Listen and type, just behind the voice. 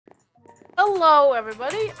Hello,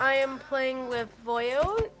 everybody. I am playing with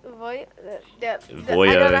Voyo. I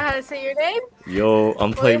don't know how to say your name. Yo,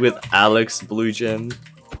 I'm playing with AlexBlueGem.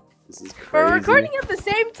 This is crazy. We're recording at the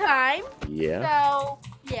same time. Yeah. So,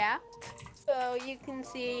 yeah. So, you can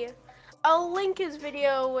see. I'll link his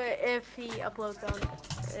video if he uploads them.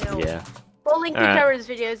 Yeah. We'll link each other's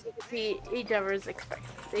videos. You can see each other's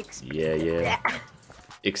Yeah.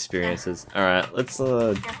 Experiences. Alright, let's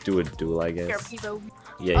do a duel, I guess.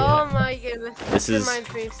 Yeah. Oh my goodness. This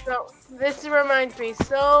reminds me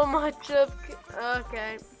so much of.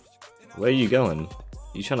 Okay. Where are you going?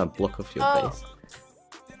 You trying to block off your base?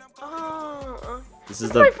 This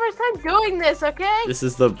is my first time doing this, okay? This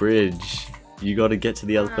is the bridge. You gotta get to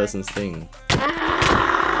the other person's thing.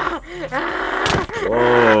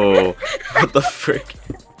 Whoa! What the frick?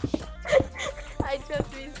 I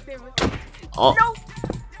just need stupid. Oh! No!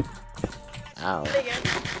 Ow.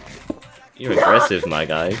 You're aggressive, my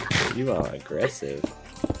guy. You are aggressive.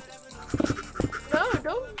 No,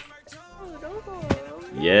 don't.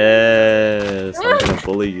 Yes! I'm gonna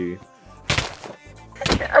bully you.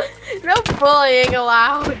 No bullying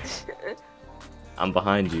allowed. I'm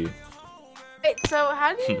behind you. Wait, so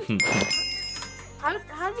how do you... how do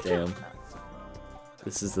you... Damn.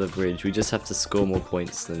 This is the bridge. We just have to score more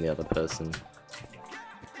points than the other person.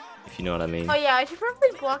 If you know what I mean. Oh yeah, I should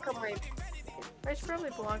probably block up my... I should probably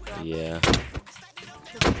block up. Yeah.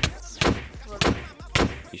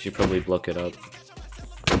 You should probably block it up.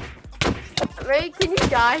 Ray, can you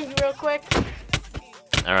die real quick?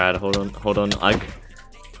 Alright, hold on. Hold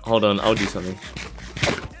on, I'll do something.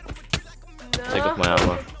 No. Take off my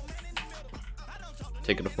armor.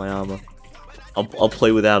 Take it off my armor. I'll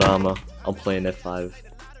play without armor. I'll play an F5.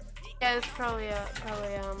 Yeah, it's probably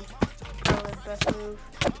the best move.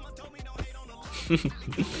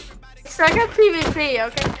 So I got PvP,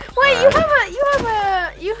 okay? Wait, right.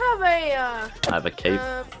 you have a I have a cape.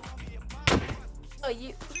 Oh,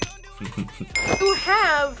 you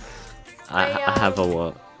have I have a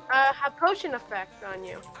what? A potion effect on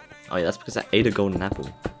you. Oh yeah, that's because I ate a golden apple.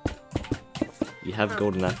 You have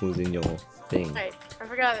golden apples in your thing. Right, I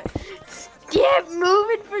forgot it. Stop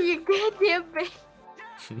moving for your goddamn base.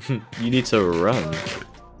 You need to run.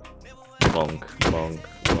 Bonk, bonk,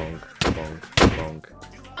 bonk, bonk, bonk.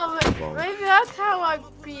 Oh, bonk. Maybe that's how I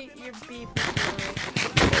beat your beef.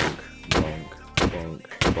 Bonk, bonk, bonk,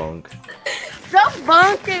 bonk. Stop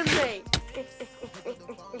bonking me!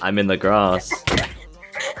 I'm in the grass.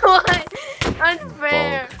 What?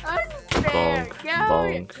 Unfair! Bonk. Unfair!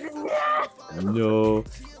 Bonk, bonk. No.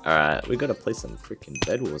 Alright, we gotta play some freaking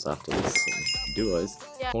bed wars after this duos.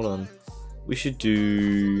 Yeah. Hold on. We should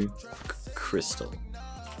do crystal.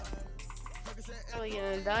 Are we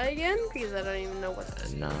gonna die again? Because I don't even know what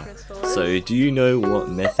crystal is. So, do you know what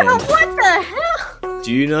methane? Oh, what the hell?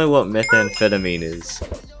 Do you know what methamphetamine is?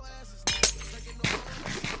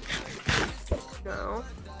 No.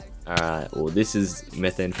 Alright, well, this is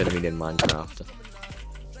methamphetamine in Minecraft.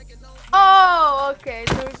 Oh, okay.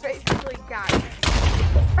 So we basically got it.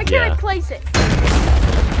 Why can't I place it?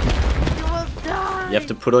 You will die. You have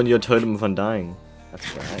to put on your totem of undying.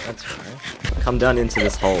 That's right, that's right. Come down into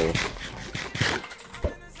this hole.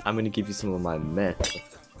 I'm gonna give you some of my meth.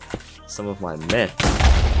 Some of my meth.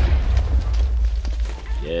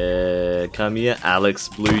 Yeah, come here,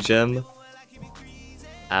 AlexBlueGem.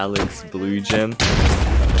 AlexBlueGem.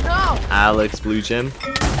 No! AlexBlueGem.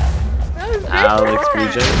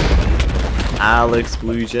 AlexBlueGem.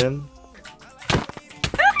 AlexBlueGem.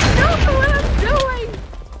 I don't know what I'm doing!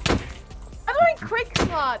 How do I quick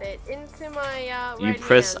slot it into my You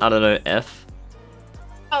press, I don't know, F?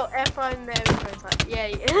 Oh, F on there. Yeah.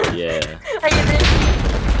 Yeah. I get it.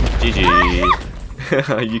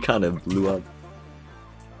 GG. You kind of blew up.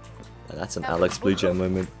 That's an AlexBlueGem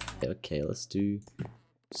moment. Okay, let's do.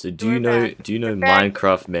 So do you know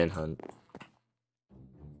Minecraft Manhunt?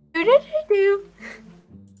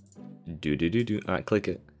 Do. Alright, click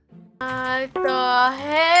it. What the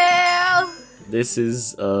hell? This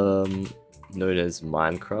is known as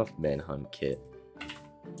Minecraft Manhunt Kit.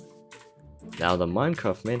 Now the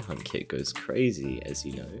Minecraft Manhunt Kit goes crazy, as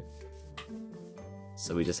you know.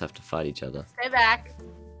 So we just have to fight each other. Stay back.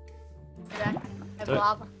 Stay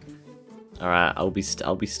back. Alright, I'll be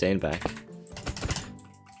staying back.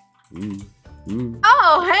 Ooh.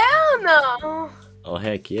 Oh hell no! Oh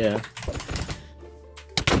heck yeah.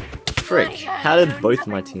 Frick, how did both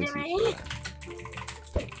my teams beat?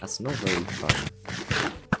 That's not very fun.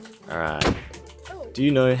 Alright. Do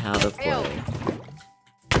you know how to play?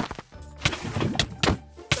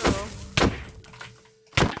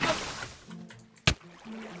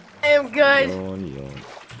 I am good.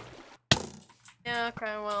 Yeah,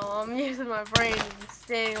 okay, well. I'm using my brain and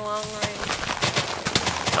staying long range.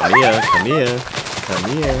 Come here, come here,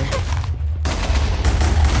 come here.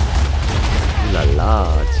 Ooh la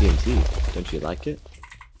la, TNT. Don't you like it?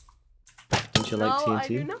 Don't you like TNT? I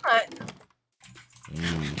do not.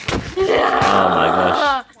 Oh my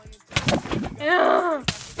gosh.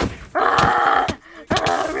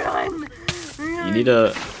 Run! You need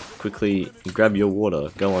to quickly grab your water.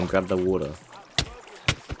 Go on, grab the water.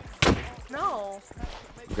 No.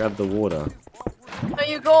 Grab the water. Oh,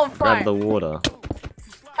 you go on fire. Grab the water.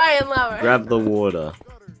 Fire and lava. Grab the water.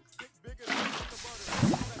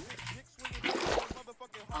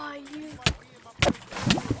 Oh, you...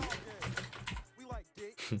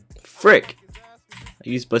 Frick! I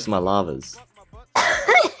used both of my lavas. No,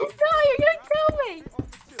 you're gonna kill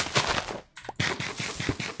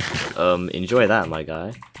me. Enjoy that, my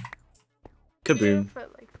guy. Kaboom.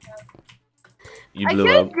 You I blew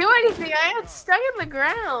couldn't up. do anything. I got stuck in the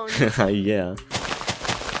ground. Yeah.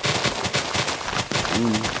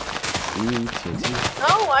 Ooh, TNT.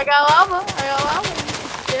 Oh, I got lava. I got lava.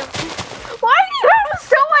 Why do you have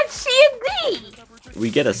so much TNT? We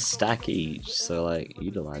get a stack each, so like,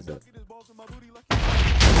 utilize it.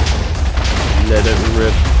 Let it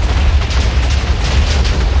rip.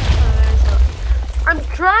 I'm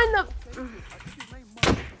trying to...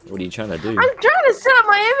 What are you trying to do? I'm trying to set up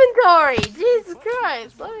my inventory. Jesus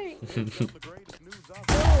Christ.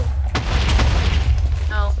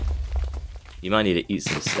 No. You might need to eat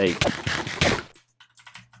some steak.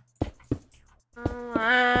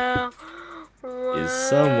 Is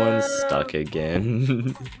someone stuck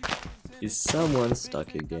again? Is someone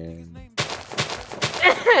stuck again?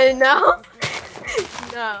 No.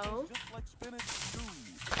 No.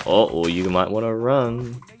 Oh, or you might want to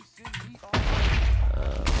run.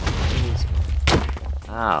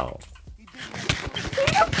 Ow. You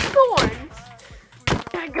have thorns.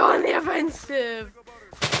 Gotta go on the offensive.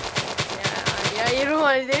 Yeah, you don't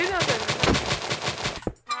want to do nothing.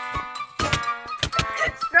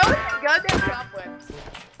 Throw the goddamn drop whips.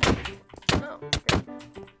 Oh.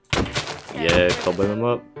 Yeah, cobweb him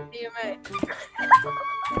up.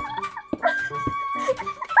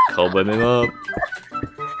 Cobweb him up.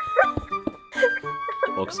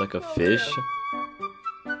 Looks like a fish.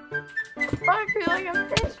 I feel like a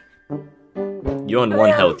fish. You're on 1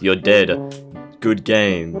 health. You're dead. Good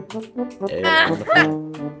game.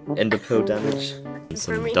 Ender pearl damage.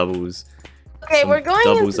 Some doubles. Okay, we're going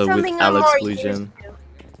into doubles something with I'm more used AlexBlueGem.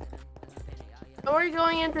 to. We're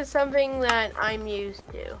going into something that I'm used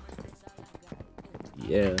to.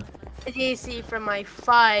 Yeah. As you see from my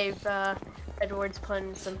 5 Edwards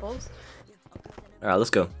pun simples. Alright, let's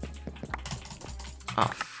go. Ah,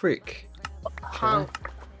 frick. Honk.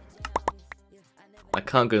 I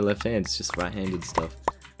can't go left hand, it's just right-handed stuff.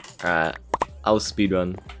 Alright, I'll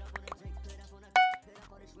speedrun.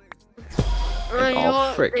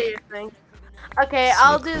 Oh, frick. Okay,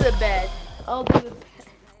 I'll do the bed. I'll do the bed.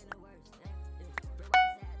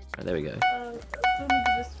 Alright, there we go.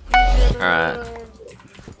 Alright.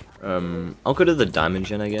 I'll go to the diamond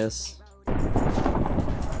gen, I guess.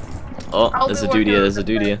 Oh, there's a dude here, there's a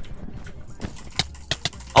dude here.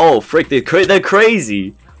 Oh, frick, they're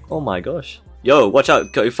crazy! Oh my gosh. Yo, watch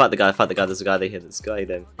out, go fight the guy, there's a guy there, this guy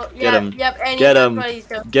there. Oh, Get him, yep, and get him,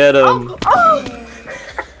 get him! Oh!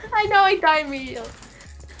 I know I died immediately.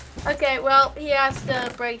 Okay, well, he has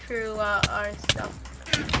to break through our stuff.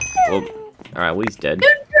 Well, alright, well he's dead.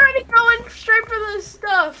 Dude, trying to go in straight for this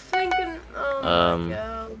stuff, thinking, oh my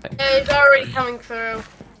god. Yeah, he's already coming through.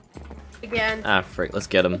 Again. Ah, frick, let's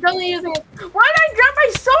get him. He's only using it. Why did I drop my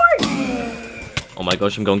sword? Oh my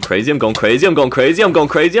gosh, I'm going crazy, I'm going crazy, I'm going crazy, I'm going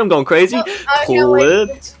crazy, I'm going crazy.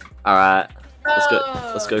 Flipped. Alright,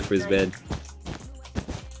 let's go for his bed.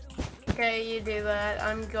 Okay, you do that.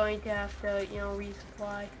 I'm going to have to, you know,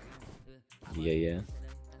 resupply. Yeah.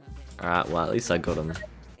 Alright, well at least I got him.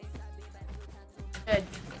 Good.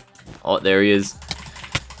 Oh, there he is.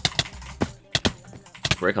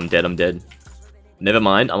 Frick, I'm dead. Never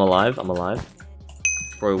mind, I'm alive.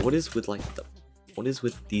 Bro, what is with like what is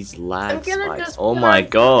with these lag spikes? Oh my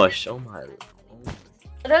gosh, We're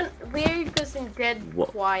just in dead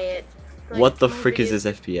quiet. Like, what the frick is this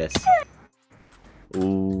FPS?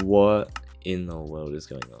 What in the world is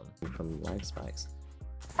going on from lag spikes?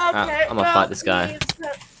 Okay, I'm gonna fight this guy.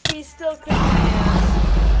 He's still kicking.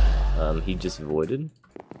 He just voided.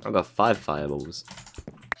 I've got 5 fireballs.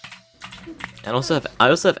 And I also have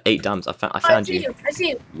 8 diamonds. I found you. I see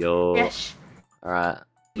you. Yo. Yes. Alright.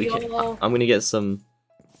 I'm gonna get some.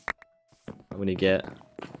 I'm gonna get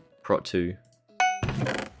Prot 2.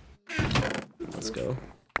 Let's go.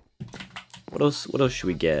 What else should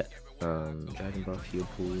we get? Dragon Buff, Heal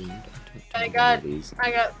Pool. I got 3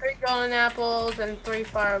 golden apples and 3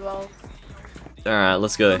 fireballs. Alright,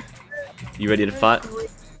 let's go. You ready to fight?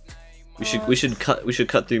 We should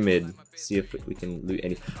cut through mid. See if we can loot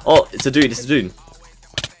any. Oh, it's a dude. It's a dude.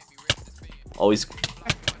 Oh,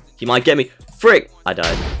 he might get me. Frick! I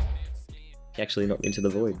died. He actually knocked me into the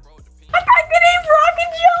void. I got rocket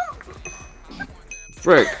jump.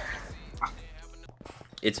 Frick!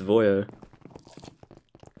 It's Voyo.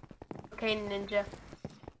 Okay, ninja.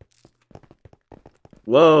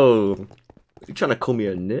 Whoa! Are you trying to call me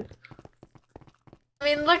a nit? I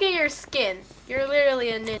mean, look at your skin. You're literally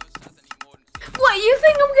a ninja. What, you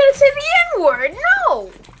think I'm gonna say the N-word?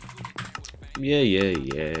 No!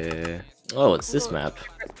 Yeah. Oh, it's this map.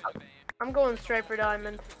 I'm going straight for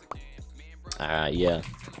diamond. Alright, yeah.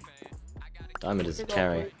 Diamond is a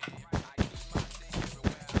carry.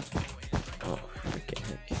 Oh, freaking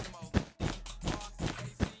heck.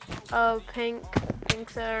 Oh, pink.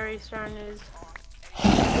 Pink's already starting his...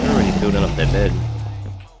 They're already building up their bed.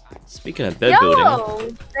 Speaking of bed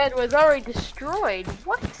building... bed was already destroyed.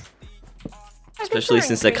 What? Especially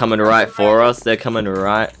since they're coming right for us. They're coming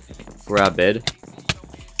right for our bed.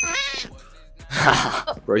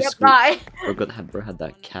 Bro, yep, bye. Bro had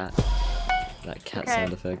that cat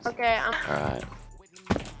sound effect. Okay. Alright.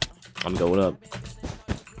 I'm going up.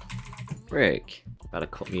 Frick. About to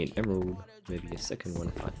caught me an emerald. Maybe a second one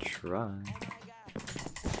if I try.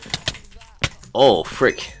 Oh,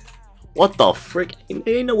 frick. What the frick?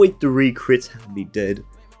 Ain't no way 3 crits have me dead.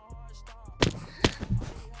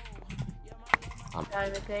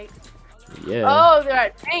 Yeah. Oh, they're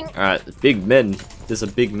at pink. Alright, the big men. There's a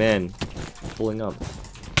big man pulling up.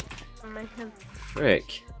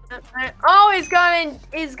 Frick. Oh, he's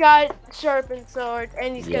got sharpened sword,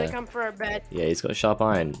 and he's gonna come for our bed. Yeah, he's got a sharp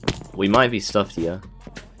iron. We might be stuffed here.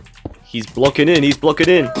 He's blocking in.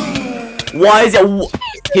 Why is it?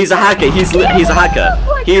 He's a hacker. He's a hacker.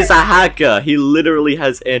 He's a hacker. He literally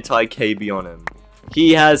has anti-KB on him.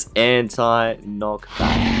 He has anti-knockback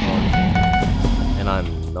on him. And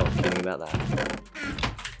I'm not kidding about that.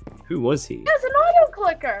 Who was he? He has an auto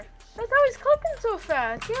clicker. That's how he's clicking so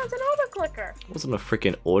fast. He has an auto clicker. It wasn't a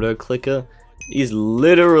freaking auto clicker. He's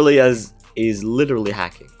literally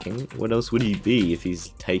hacking. What else would he be if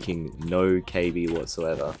he's taking no KB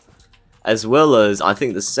whatsoever? As well as, I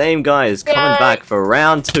think the same guy is coming back for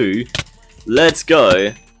round 2. Let's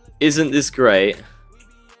go. Isn't this great?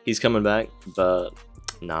 He's coming back, but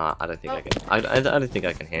nah, I don't think I can. I don't think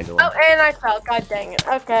I can handle him. Oh, and I fell. God dang it.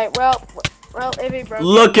 Okay, well, if he broke.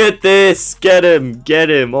 Look at this! Get him!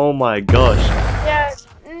 Oh my gosh! Yeah,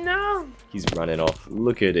 no. He's running off.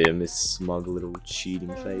 Look at him, his smug little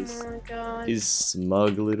cheating face. Oh my god. His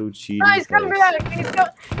smug little cheating face. He's coming back.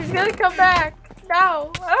 He's gonna come back.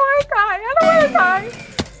 No, I don't wanna die.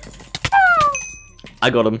 No. I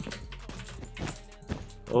got him.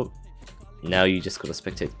 Oh, now you just gotta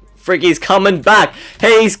spectate. Frick, he's coming back!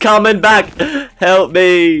 Hey, he's coming back! Help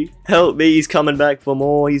me! Help me! He's coming back for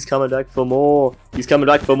more! He's coming back for more! He's coming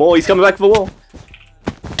back for more! He's coming back for more!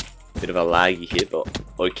 Bit of a laggy hit, but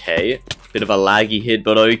okay. Bit of a laggy hit,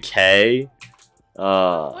 but okay.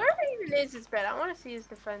 Where even is his bed? I want to see his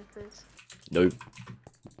defenses. Nope.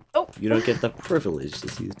 Oh. You don't get the privilege to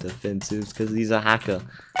see his defensives because he's a hacker.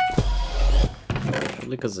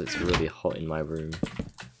 Probably because it's really hot in my room.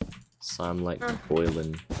 So I'm like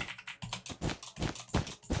boiling.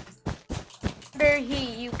 Under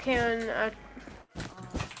heat, you can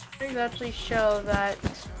actually show that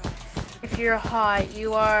if you're hot,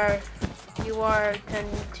 you are tend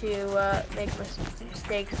to make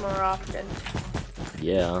mistakes more often.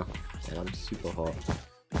 Yeah, and I'm super hot.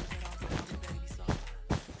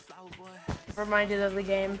 Reminded of the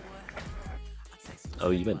game. Oh,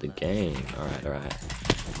 you meant the game. Alright.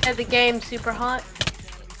 Yeah, the game super hot.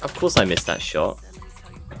 Of course I missed that shot.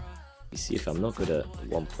 You see, if I'm not good at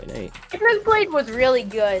 1.8. Technoblade was really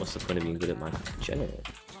good. What's the point of being good at my general?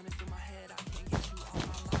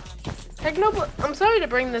 I'm sorry to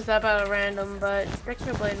bring this up out of random, but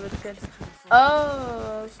Technoblade was good.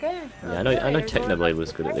 Oh, okay. Yeah, I know Technoblade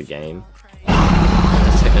was good at the game. What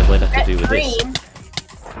does Technoblade have to do with this? Go.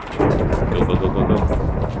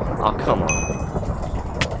 Oh, come on.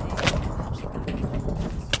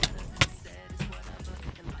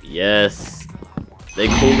 Yes. They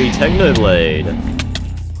call me Technoblade.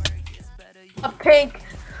 A pink.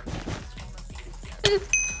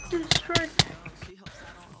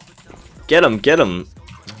 Get him.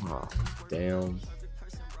 Oh, damn.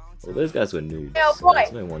 Well, those guys were noobs. Yo, so boy.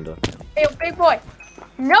 it's no wonder. Hey, big boy.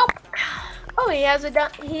 Nope. Oh, he had a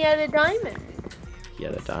diamond. He had a diamond.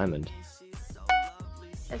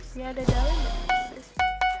 Yes, he had a diamond.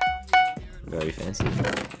 Very fancy.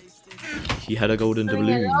 He had a golden Putting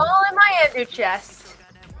doubloon. it all in my ender chest.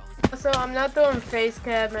 Also, I'm not doing face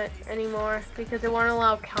cam anymore because it won't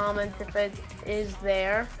allow comments if it is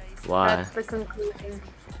there. Why? That's the conclusion.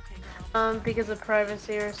 Because of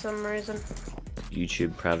privacy or some reason.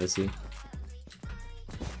 YouTube privacy.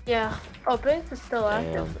 Yeah. Oh, Pink is still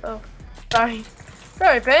active. Damn. Oh, sorry.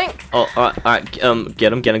 Sorry, Pink. Oh, alright, get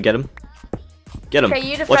him. Get him. Okay,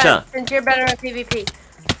 you defend, Watch out. since you're better at PvP.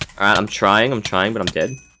 Alright, I'm trying, but I'm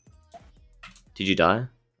dead. Did you die?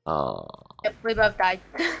 Yep, we both died.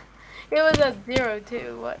 It was at 0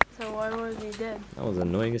 too. What? So why was he dead? That was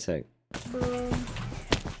annoying as heck. Boom.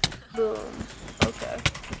 Boom. Okay.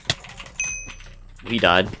 We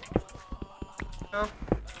died. Oh.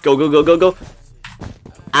 Go.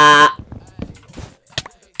 Ah!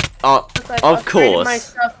 Oh, Like of upgraded my course.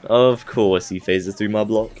 stuff. Of course he phases through my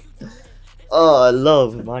block. Oh, I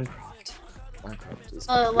love Minecraft. Minecraft is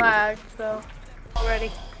Oh, it lagged, so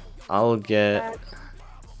already. I'll get Lagged.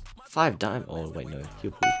 5 diamonds. Oh wait, no,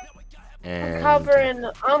 he'll pull. And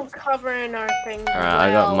I'm covering our things. alright,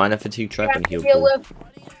 I got minor fatigue trap and he'll pull.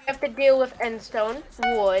 You have to deal with endstone,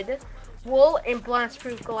 wood, wool, and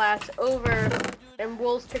blast-proof glass over, and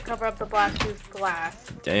wools to cover up the blast-proof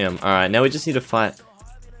glass. Damn. Alright, now we just need to fight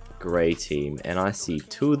Grey team, and I see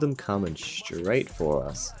 2 of them coming straight for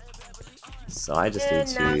us. So I just need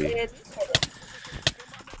to.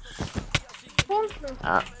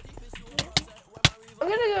 Ah. I'm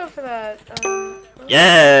gonna go for that.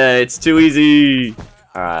 Yeah, it's too easy.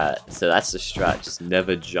 Alright, so that's the strat. Just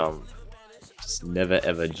never jump. Just never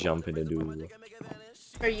ever jump in a duel.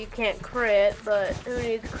 Or you can't crit, but who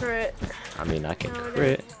needs crit? I mean, I can No,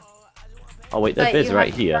 crit. Oh wait, that But bit's you right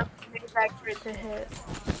have to here. make that crit to hit.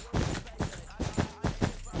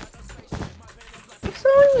 If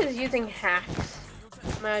someone was using hacks,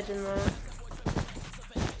 imagine that.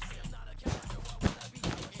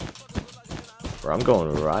 Bro, I'm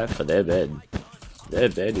going right for their bed. Their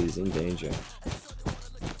bed is in danger.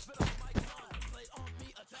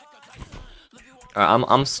 Alright,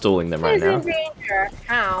 I'm stalling them right Who's now. in danger?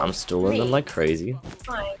 How? I'm stalling them like crazy.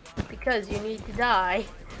 Fine, because you need to die.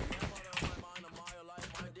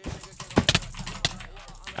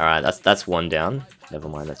 Alright, that's 1 down. Never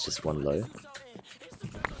mind, that's just 1 low.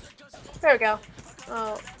 There we go.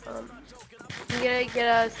 Oh, you gotta get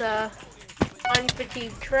us one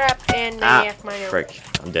fatigue trap and maniac miner. Frick,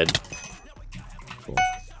 I'm dead. Cool.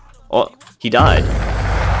 Oh, he died.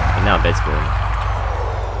 And now bed's going.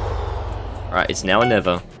 Alright, it's now or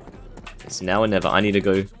never. It's now or never. I need to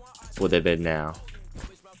go for their bed now.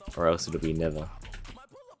 Or else it'll be never.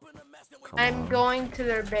 Come I'm on. going to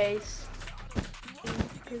their base.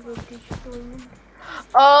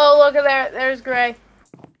 Oh, look at there. There's Gray.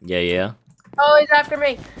 Yeah. Oh, he's after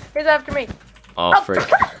me. He's after me. Oh, frick.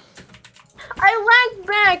 I lagged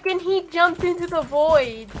back and he jumped into the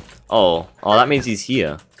void. Oh, that means he's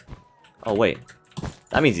here. Oh, wait.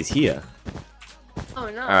 That means he's here. Oh,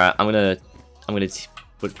 no. Alright, I'm gonna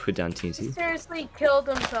put down TNT. He seriously killed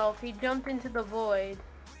himself. He jumped into the void.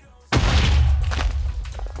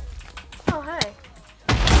 Oh, hey.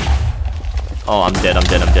 Oh, I'm dead.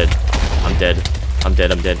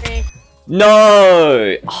 Hey.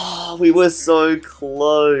 No! Oh, we were so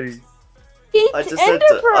close. He I just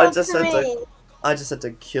had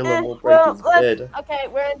to kill him or break his bed. Okay,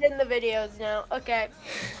 we're ending the videos now. Okay.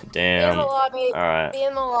 Damn. Be in the lobby. Alright. Be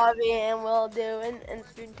in the lobby and we'll do an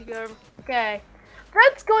screen to go. Okay.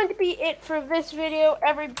 That's going to be it for this video,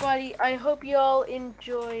 everybody. I hope you all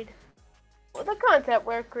enjoyed the content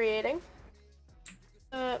we're creating.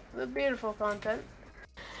 The beautiful content.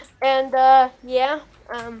 And, yeah.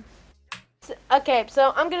 Okay,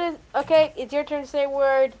 so I'm gonna... Okay, it's your turn to say a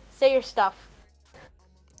word. Say your stuff.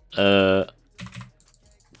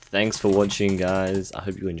 Thanks for watching, guys. I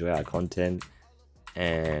hope you enjoy our content.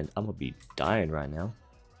 And I'm gonna be dying right now.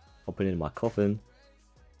 Hopping in my coffin.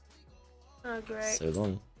 Oh, great. So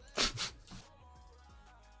long.